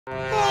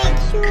Hey,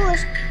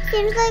 Cush.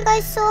 Seems like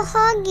I saw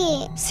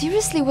Huggy.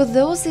 Seriously, with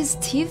those his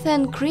teeth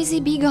and crazy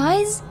big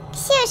eyes?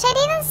 Cush, I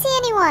didn't see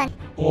anyone.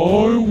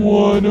 I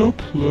wanna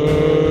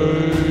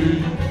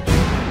play.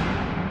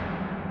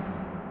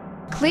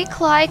 Click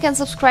like and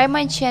subscribe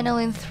my channel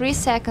in 3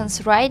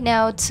 seconds right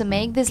now to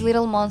make this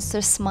little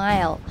monster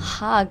smile,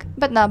 hug,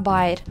 but not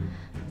bite.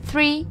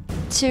 3,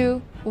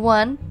 2,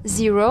 1,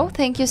 0.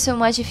 Thank you so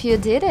much if you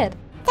did it.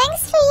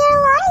 Thanks for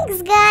your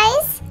likes,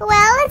 guys.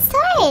 Well, let's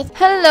start.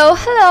 Hello,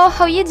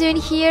 how you doing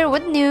here?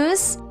 What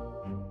news?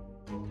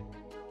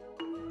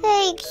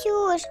 Hey,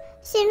 Cush.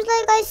 Seems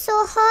like I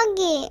saw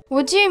Huggy.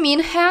 What do you mean,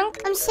 Hank?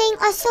 I'm saying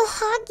I saw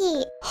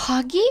Huggy.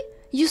 Huggy?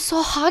 You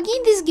saw Huggy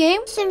in this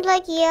game? Seems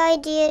like, yeah, I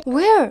did.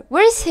 Where?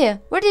 Where is he?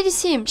 Where did you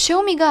see him?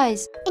 Show me,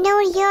 guys. In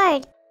our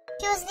yard.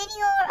 He was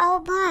leaning over our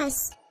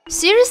bus.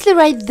 Seriously,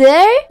 right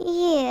there?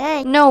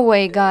 Yeah. No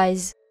way,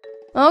 guys.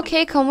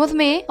 Okay, come with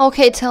me.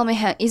 Okay, tell me,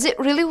 Hank, is it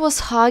really was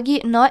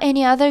Huggy, not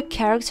any other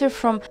character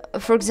from,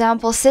 for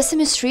example,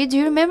 Sesame Street? Do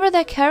you remember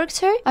that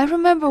character? I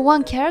remember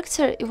one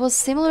character, it was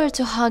similar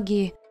to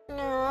Huggy.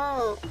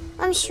 No,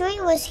 I'm sure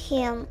it was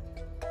him.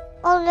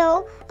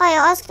 Although, I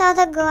asked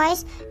other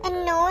guys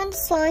and no one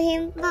saw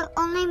him, but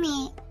only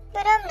me.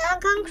 But I'm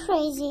not gone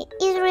crazy.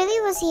 It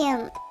really was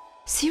him.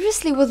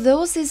 Seriously, with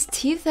those his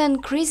teeth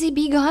and crazy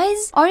big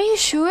eyes? Are you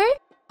sure?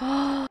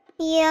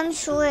 Yeah, I'm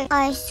sure.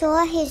 I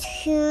saw his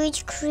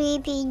huge,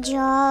 creepy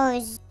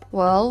jaws.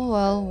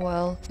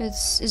 Well.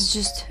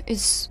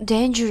 It's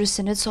dangerous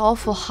and it's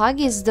awful.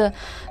 Huggy is the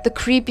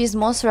creepiest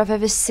monster I've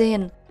ever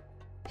seen.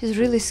 He's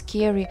really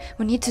scary.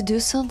 We need to do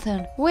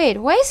something. Wait,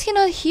 why is he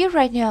not here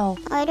right now?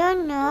 I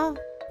don't know.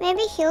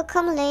 Maybe he'll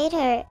come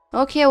later.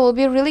 Okay, we'll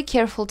be really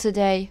careful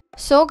today.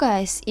 So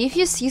guys, if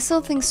you see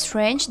something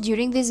strange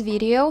during this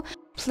video,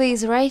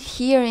 please write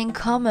here in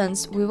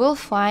comments. We will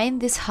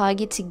find this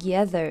Huggy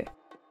together.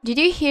 Did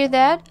you hear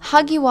that?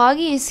 Huggy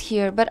Wuggy is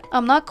here, but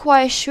I'm not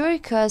quite sure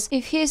because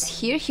if he is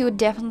here, he would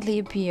definitely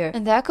appear.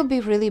 And that could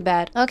be really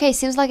bad. Okay,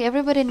 seems like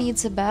everybody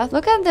needs a bath.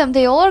 Look at them,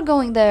 they all are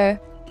going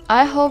there.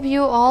 I hope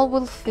you all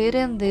will fit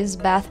in this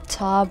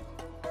bathtub.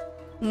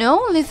 No,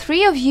 only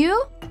 3 of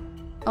you?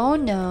 Oh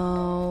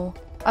no.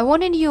 I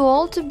wanted you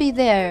all to be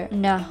there.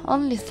 Nah,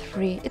 only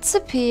 3. It's a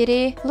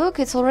pity. Look,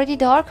 it's already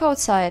dark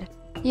outside.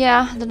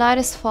 Yeah, the night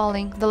is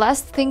falling. The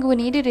last thing we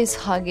needed is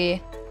Huggy.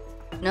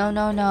 No,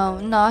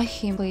 not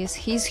him, please.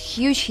 He's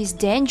huge, he's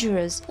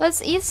dangerous.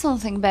 Let's eat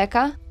something,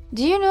 Becca.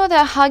 Do you know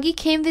that Huggy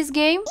came this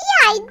game?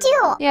 Yeah, I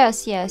do.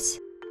 Yes.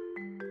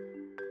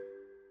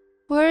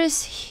 Where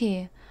is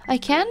he? I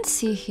can't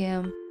see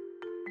him.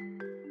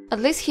 At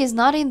least he's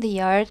not in the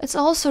yard. It's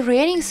also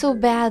raining so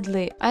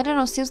badly. I don't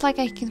know, seems like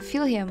I can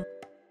feel him.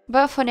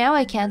 But for now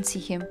I can't see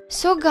him.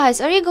 So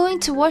guys, are you going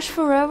to watch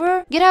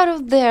forever? Get out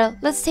of there,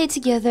 let's stay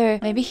together.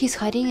 Maybe he's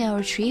hiding in our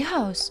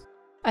treehouse.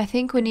 I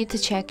think we need to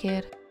check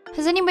it.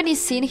 Has anybody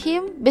seen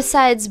him?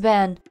 Besides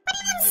Ben. I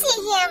didn't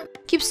see him.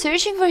 Keep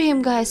searching for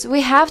him, guys.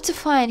 We have to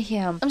find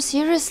him.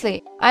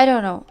 Seriously. I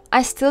don't know.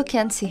 I still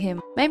can't see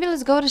him. Maybe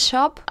let's go to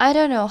shop? I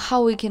don't know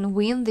how we can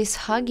win this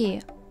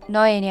Huggy.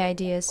 No any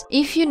ideas.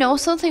 If you know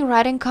something,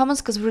 write in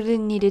comments because we really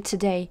need it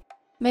today.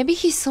 Maybe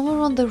he's somewhere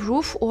on the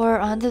roof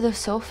or under the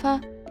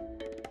sofa?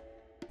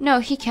 No,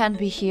 he can't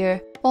be here.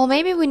 Well,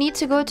 maybe we need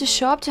to go to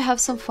shop to have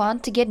some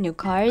fun to get new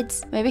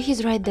cards. Maybe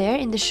he's right there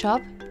in the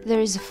shop. There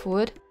is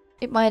food.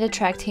 It might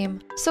attract him.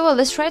 So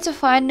let's try to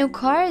find new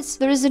cards.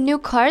 There is a new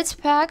cards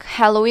pack,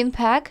 Halloween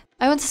pack.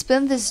 I want to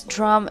spin this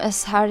drum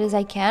as hard as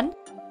I can.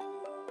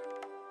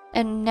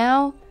 And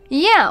now,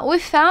 yeah, we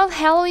found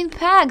Halloween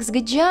packs.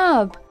 Good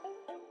job.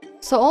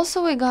 So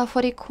also we got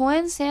 40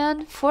 coins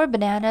and 4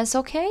 bananas,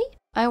 okay?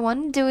 I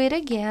want to do it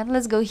again.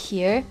 Let's go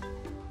here.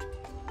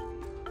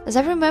 As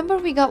I remember,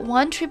 we got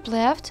 1 trip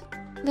left.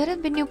 Let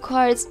it be new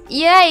cards.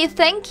 Yay,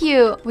 thank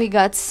you. We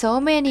got so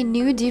many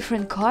new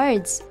different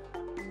cards.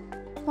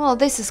 Well,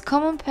 this is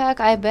common pack.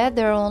 I bet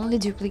there are only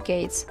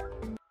duplicates.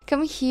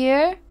 Come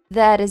here.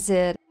 That is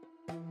it.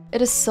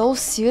 It is so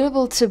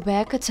suitable to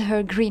Becca, to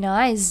her green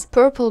eyes.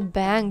 Purple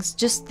bangs.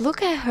 Just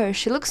look at her.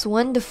 She looks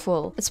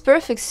wonderful. It's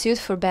perfect suit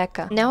for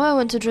Becca. Now I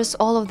want to dress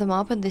all of them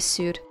up in this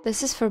suit.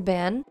 This is for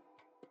Ben.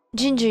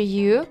 Ginger,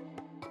 you.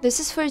 This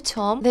is for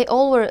Tom. They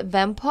all were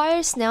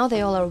vampires. Now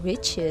they all are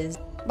witches.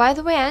 By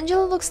the way,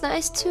 Angela looks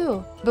nice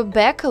too. But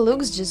Becca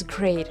looks just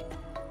great.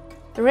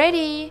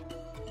 Ready?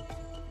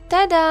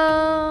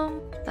 Ta-da!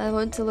 I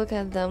want to look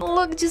at them.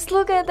 Look, just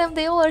look at them.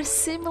 They all are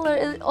similar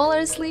and all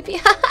are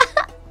sleepy.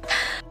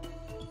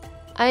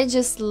 I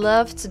just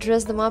love to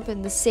dress them up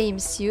in the same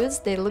suits.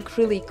 They look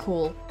really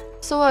cool.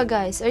 So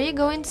guys, are you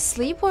going to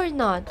sleep or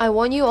not? I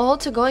want you all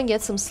to go and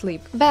get some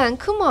sleep. Ben,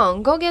 come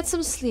on, go get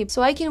some sleep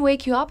so I can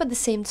wake you up at the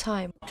same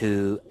time.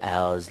 2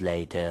 hours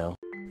later.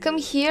 Come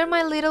here,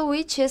 my little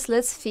witches,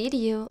 let's feed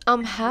you.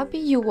 I'm happy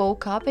you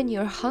woke up and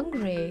you're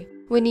hungry.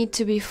 We need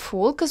to be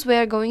full because we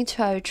are going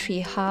to our tree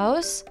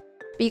house.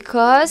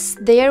 Because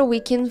there we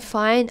can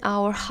find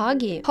our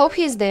Huggy. Hope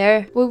he's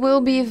there. We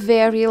will be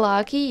very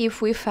lucky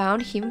if we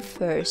found him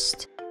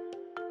first.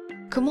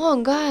 Come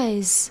on,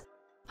 guys.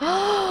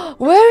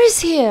 Where is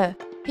he?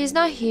 He's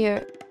not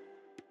here.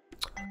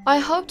 I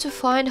hope to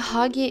find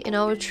Huggy in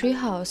our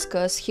treehouse,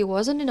 cause he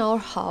wasn't in our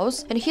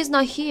house and he's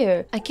not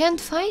here. I can't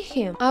find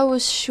him. I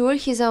was sure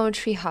he's in our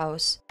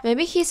treehouse.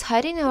 Maybe he's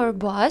hiding in our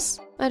bus?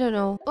 I don't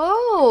know.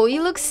 Oh,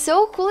 you look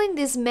so cool in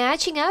these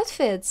matching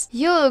outfits.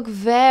 You look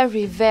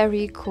very,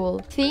 very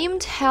cool.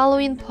 Themed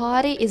Halloween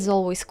party is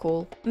always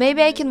cool.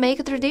 Maybe I can make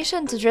a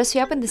tradition to dress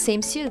you up in the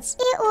same suits.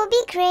 It will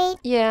be great.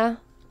 Yeah.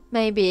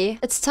 Maybe.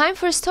 It's time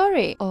for a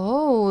story.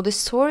 Oh, the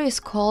story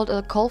is called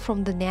A Call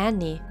from the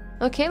Nanny.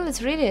 Okay,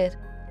 let's read it.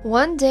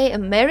 One day, a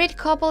married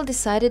couple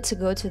decided to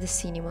go to the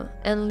cinema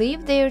and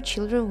leave their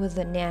children with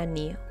a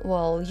nanny.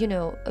 Well, you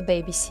know, a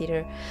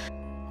babysitter.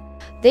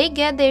 They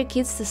get their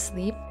kids to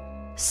sleep,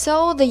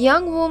 so the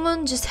young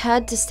woman just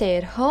had to stay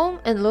at home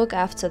and look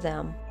after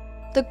them.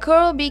 The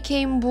girl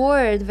became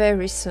bored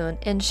very soon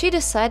and she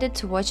decided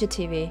to watch a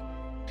TV.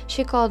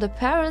 She called the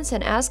parents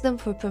and asked them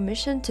for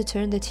permission to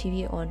turn the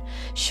TV on.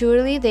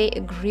 Surely they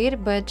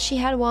agreed, but she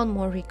had one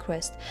more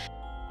request.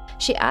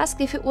 She asked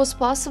if it was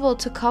possible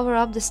to cover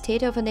up the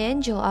statue of an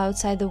angel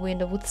outside the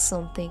window with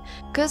something,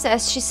 cause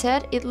as she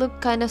said, it looked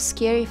kind of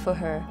scary for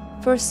her.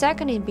 For a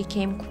second it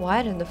became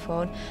quiet on the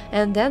phone,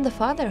 and then the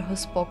father who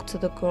spoke to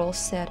the girl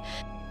said,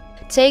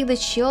 "Take the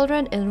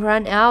children and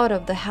run out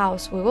of the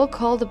house. We will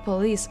call the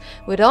police.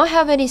 We don't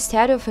have any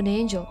statue of an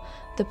angel."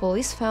 The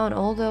police found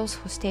all those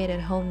who stayed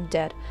at home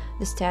dead.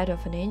 The statue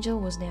of an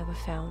angel was never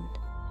found.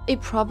 It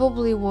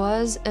probably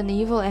was an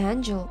evil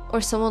angel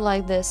or someone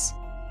like this.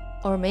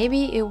 Or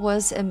maybe it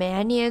was a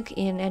maniac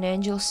in an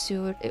angel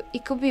suit.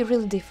 It could be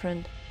really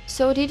different.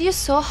 So did you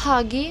saw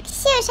Huggy?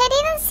 Shush, I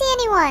didn't see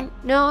anyone.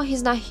 No,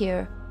 he's not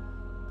here.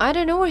 I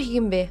don't know where he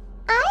can be.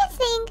 I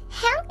think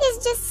Huggy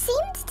just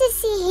seemed to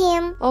see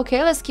him.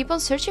 Okay, let's keep on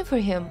searching for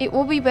him. It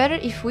will be better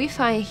if we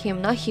find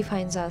him, not he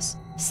finds us.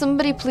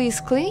 Somebody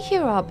please clean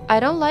here up. I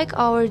don't like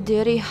our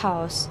dirty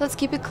house. Let's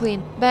keep it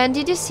clean. Ben,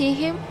 did you see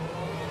him?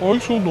 I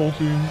saw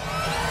nothing.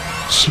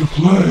 To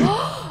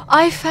play.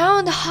 I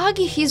found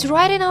Huggy. He's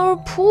right in our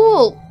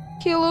pool.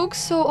 He looks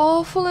so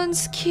awful and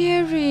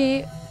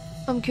scary.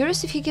 I'm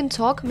curious if he can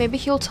talk. Maybe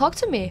he'll talk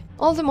to me.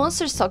 All the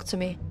monsters talk to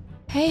me.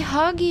 Hey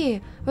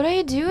Huggy, what are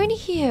you doing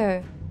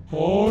here?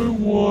 I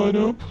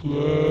wanna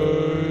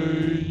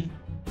play.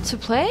 To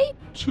play?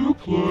 To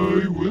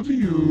play with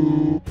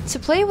you. To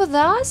play with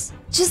us?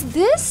 Just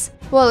this?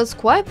 Well, it's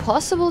quite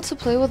possible to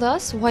play with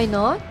us. Why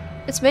not?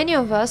 It's many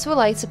of us who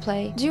like to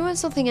play. Do you want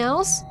something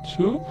else?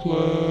 To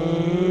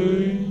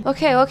play.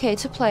 Okay,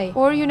 to play.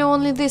 Or you know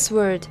only this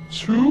word?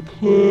 To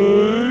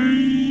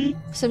play.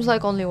 Seems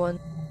like only one.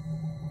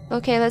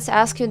 Okay, let's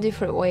ask you a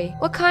different way.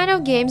 What kind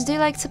of games do you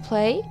like to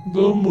play?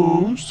 The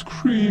most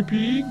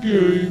creepy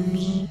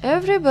games.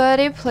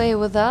 Everybody play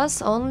with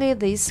us only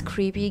these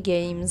creepy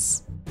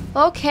games.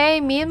 Okay,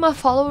 me and my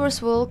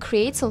followers will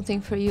create something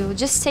for you.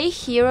 Just stay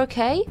here,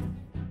 okay?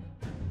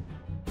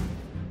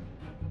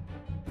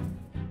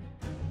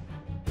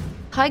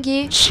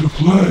 Huggy. To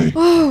play.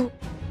 Whoa!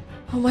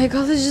 Oh my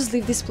god, let's just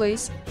leave this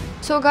place.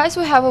 So guys,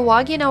 we have a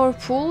Huggy in our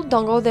pool.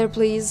 Don't go there,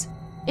 please.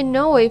 In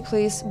no way,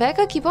 please.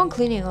 Becca, keep on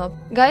cleaning up.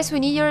 Guys, we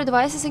need your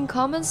advices in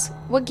comments.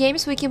 What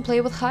games we can play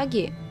with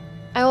Huggy.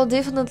 I will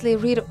definitely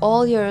read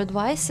all your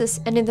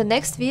advices, and in the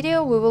next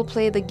video we will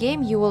play the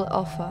game you will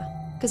offer.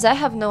 Cause I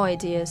have no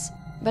ideas,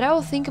 but I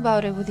will think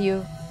about it with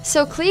you.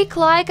 So click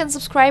like and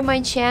subscribe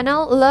my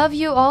channel. Love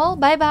you all.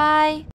 Bye bye.